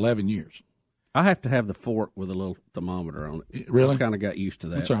together for 11 years. I have to have the fork with a little thermometer on it. Really, I kind of got used to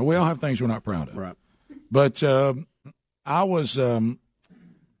that. That's all right. We all have things we're not proud of, right? But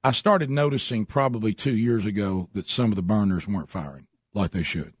I started noticing probably 2 years ago that some of the burners weren't firing like they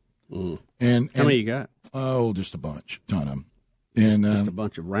should. And how many you got? Oh, just a bunch, ton of them. And just a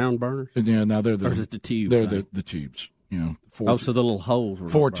bunch of round burners. Yeah, now they're or is it the tubes? They're the tubes. You know, so the little holes were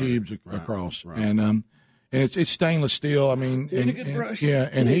 4 tubes across, right. And it's stainless steel. I mean,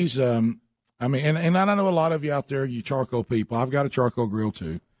 and he's and I know a lot of you out there, you charcoal people. I've got a charcoal grill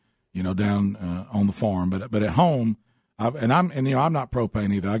too, you know, down on the farm. But at home, I'm not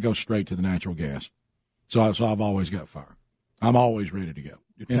propane either. I go straight to the natural gas. So I've always got fire. I'm always ready to go.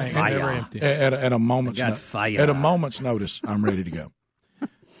 Your tank's never empty. At a moment's notice, I'm ready to go.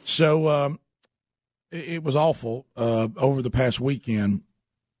 So it was awful. Over the past weekend,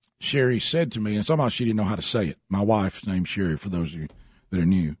 Sherry said to me, and somehow she didn't know how to say it. My wife's name's Sherry, for those of you that are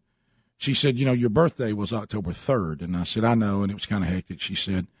new. She said, "You know, your birthday was October 3rd. And I said, "I know," and it was kind of hectic. She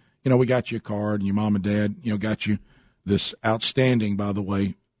said, "You know, we got you a card, and your mom and dad, you know, got you this outstanding, by the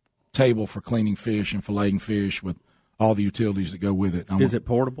way, table for cleaning fish and filleting fish with all the utilities that go with it." Is it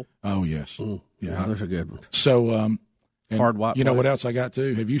portable? Oh, yes. Yeah, those are good ones. So, hard white. You know what else I got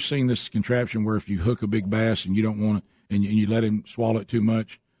too? Have you seen this contraption where if you hook a big bass and you don't want it, and you let him swallow it too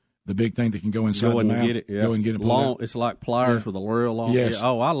much, the big thing that can go inside the mouth, go and get it long. It's like pliers with a real long. Yes. Yeah.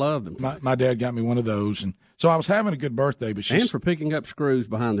 Oh, I love them. My dad got me one of those, and so I was having a good birthday. But and for picking up screws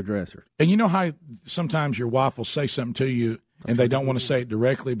behind the dresser. And you know how sometimes your wife will say something to you, and they don't want to say it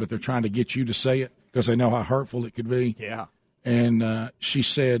directly, but they're trying to get you to say it because they know how hurtful it could be. Yeah. And she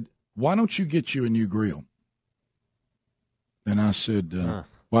said, "Why don't you get you a new grill?" And I said,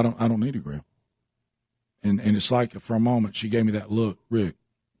 "Well, I don't need a grill." And it's like for a moment she gave me that look, "Rick,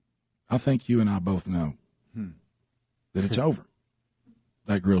 I think you and I both know that it's over.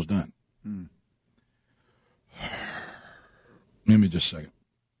 That grill's done." Give me just a second.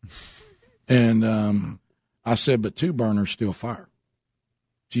 And I said, "But 2 burners still fire."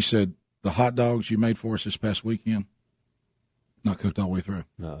 She said, "The hot dogs you made for us this past weekend, not cooked all the way through."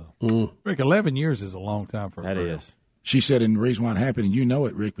 No. Rick, 11 years is a long time for a grill. Is. She said, and the reason why it happened, and you know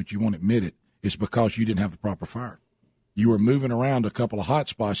it, Rick, but you won't admit it, is because you didn't have the proper fire. You were moving around a couple of hot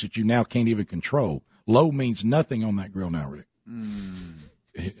spots that you now can't even control. Low means nothing on that grill now, Rick.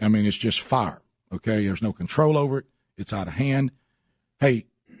 I mean, it's just fire, okay? There's no control over it. It's out of hand. Hey,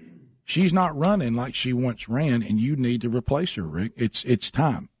 she's not running like she once ran, and you need to replace her, Rick. It's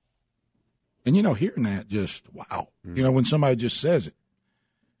time. And, you know, hearing that, just, wow. You know, when somebody just says it.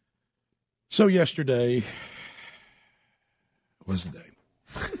 So yesterday was the day.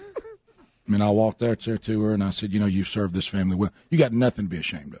 I mean, I walked out there to her, and I said, "You know, you've served this family well. You got nothing to be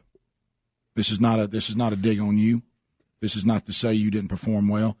ashamed of. This is not a dig on you. This is not to say you didn't perform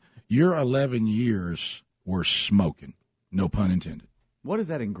well. Your 11 years were smoking. No pun intended. What is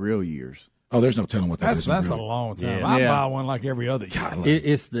that in grill years? Oh, there's no telling what that is. That's a long time. Yeah. I buy one like every other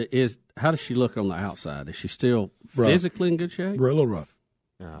year. How does she look on the outside? Is she still Rough. physically in good shape? A little rough.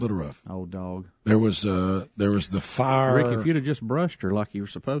 A little rough. Old dog. There was the fire. Rick, if you'd have just brushed her like you were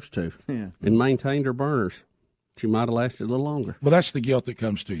supposed to and maintained her burners, she might have lasted a little longer. Well, that's the guilt that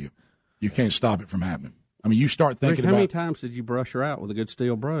comes to you. You can't stop it from happening. I mean, you start thinking Rick, how many times did you brush her out with a good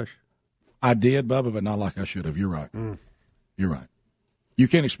steel brush? I did, Bubba, but not like I should have. You're right. You're right. You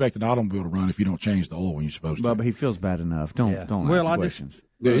can't expect an automobile to run if you don't change the oil when you're supposed to. Bubba, he feels bad enough. Don't Well, ask I questions.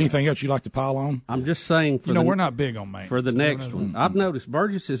 Anything else you'd like to pile on? I'm just saying. We're not big on maintenance. For the next one, I've noticed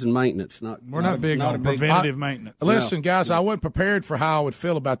Burgess is in maintenance. We're not big on preventative maintenance. Listen, guys, I wasn't prepared for how I would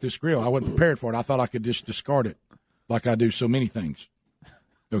feel about this grill. I wasn't prepared for it. I thought I could just discard it like I do so many things.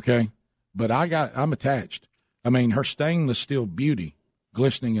 Okay? But I'm attached. I mean, her stainless steel beauty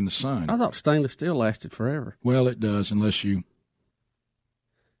glistening in the sun. I thought stainless steel lasted forever. Well, it does, unless you.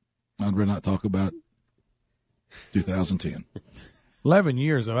 I'd rather not talk about 2010. 11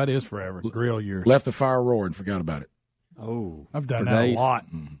 years, though, that is forever. Grill years. Left the fire roaring, forgot about it. Oh, I've done that a lot.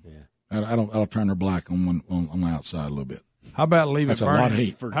 Yeah. I'll turn her black on the outside a little bit. How about leave That's it a burning? lot of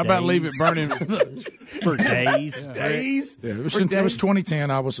heat. How about leave it burning for days? Days? Yeah, it was 2010.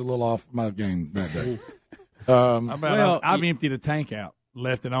 I was a little off my game that day. I've emptied a tank out,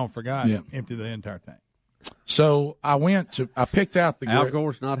 left it on, forgot. Yeah. Emptied the entire tank. So I picked out the grill. Al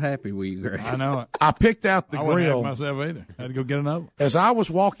Gore's not happy with you, Greg. I know it. I picked out the I wouldn't grill. have myself either. I had to go get another. As I was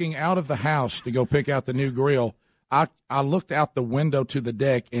walking out of the house to go pick out the new grill, I looked out the window to the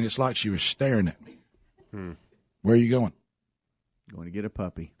deck, and it's like she was staring at me. Where are you going? Going to get a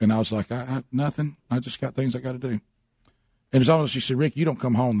puppy. And I was like, nothing. I just got things I got to do. And it's almost, she said, Rick, you don't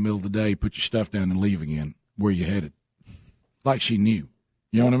come home in the middle of the day, put your stuff down, and leave again. Where you headed? Like she knew.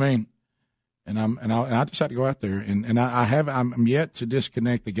 You know what I mean? And I just had to go out there, and I'm yet to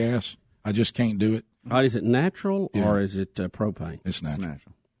disconnect the gas. I just can't do it. Is it natural or is it propane? It's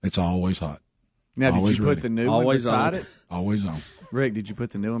natural. It's always hot. Now, always did you ready. put the new one beside it? Always on. Rick, did you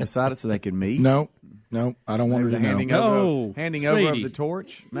put the new one beside it so they could meet? No, I don't want her to know. Handing over of the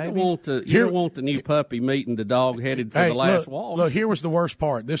torch, maybe? You don't want the new puppy meeting the dog headed for the last walk. Look, here was the worst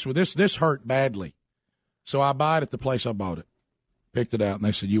part. This hurt badly. So I buy it at the place I bought it. Picked it out, and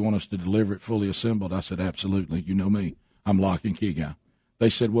they said, you want us to deliver it fully assembled? I said, absolutely. You know me. I'm lock and key guy. They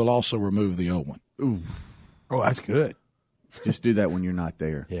said, we'll also remove the old one. Ooh. Oh, that's good. Just do that when you're not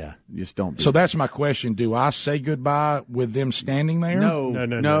there. Yeah. Just don't do So that's my question. Do I say goodbye with them standing there? No.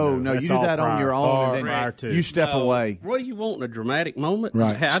 You do that on your own, and prior then you step away. Well, you want a dramatic moment.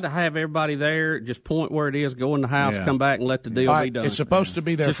 Right. I'd have everybody there, just point where it is, go in the house, come back, and let the deal be done. It's supposed to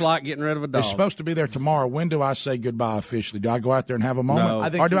be there. Just like getting rid of a dog. It's supposed to be there tomorrow. When do I say goodbye officially? Do I go out there and have a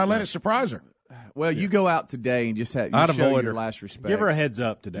moment? No. Or do I let it surprise her? Well, you go out today and just show your last respect. Give her a heads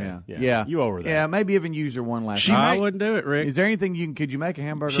up today. Yeah. You owe her that. Yeah, maybe even use her one last. I wouldn't do it, Rick. Is there anything could you make a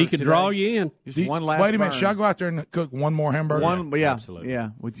hamburger? She could today? draw you in. Just one last. Wait a minute. burn. Should I go out there and cook one more hamburger? Absolutely.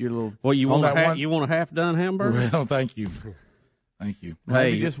 Yeah, with your little. Well, you want a half done hamburger? Well, thank you. Thank you.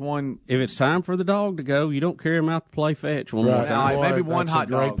 Maybe just one. If it's time for the dog to go, you don't carry him out to play fetch one more time. Maybe one hot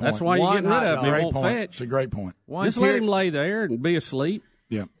dog. That's why you're getting rid of him. He won't fetch. It's a great point. Just let him lay there and be asleep.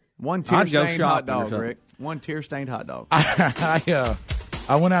 Yeah. One I'd go tear-stained hot shopping or dog, something. Rick. One tear-stained hot dog.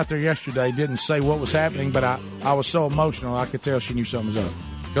 I went out there yesterday, didn't say what was happening, but I was so emotional, I could tell she knew something was up.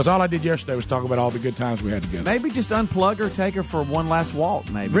 Because all I did yesterday was talk about all the good times we had together. Maybe just unplug her, take her for one last walk,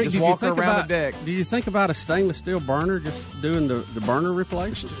 maybe. Rick, just did walk you her think around the deck. Did you think about a stainless steel burner, just doing the burner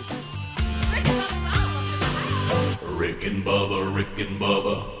replacement? Rick and Bubba, Rick and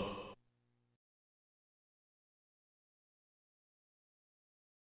Bubba.